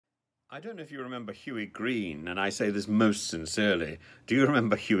I don't know if you remember Hughie Green, and I say this most sincerely. Do you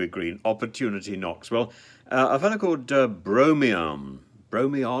remember Hughie Green? Opportunity knocks. Well, a fellow called Bromion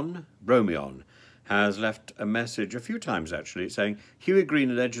has left a message a few times, actually, saying Hughie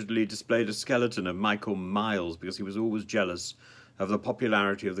Green allegedly displayed a skeleton of Michael Miles because he was always jealous of the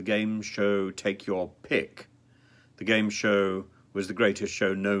popularity of the game show Take Your Pick. The game show was the greatest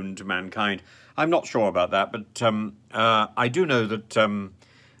show known to mankind. I'm not sure about that, but I do know that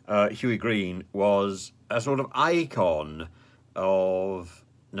Hughie Green was a sort of icon of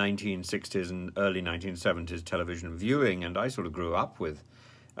 1960s and early 1970s television viewing, and I sort of grew up with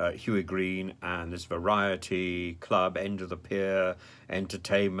Hughie Green and this variety club, end of the pier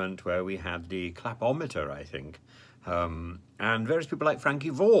entertainment, where we had the clapometer, I think. And various people like Frankie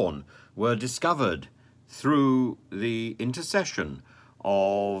Vaughan were discovered through the intercession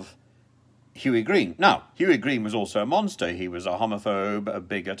of Hughie Green. Now, Hughie Green was also a monster. He was a homophobe, a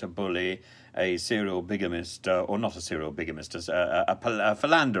bigot, a bully, a serial bigamist, or not a serial bigamist, a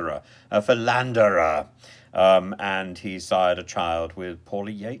philanderer. And he sired a child with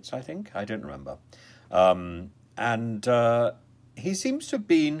Paulie Yates, I think. I don't remember. He seems to have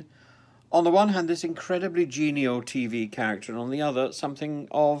been, on the one hand, this incredibly genial TV character, and on the other, something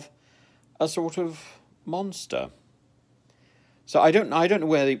of a sort of monster. So I don't know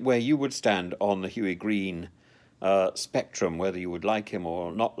where you would stand on the Hughie Green spectrum, whether you would like him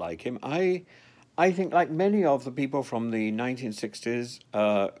or not like him. I think, like many of the people from the 1960s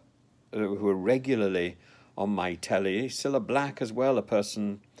who were regularly on my telly, Cilla Black as well, a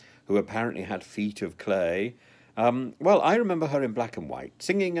person who apparently had feet of clay. Well, I remember her in black and white,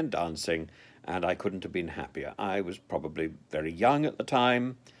 singing and dancing, and I couldn't have been happier. I was probably very young at the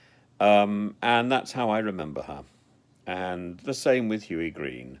time, and that's how I remember her. And the same with Hughie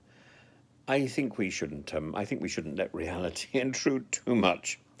Green. I think we shouldn't let reality intrude too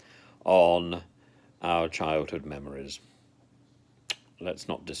much on our childhood memories. Let's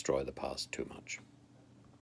not destroy the past too much.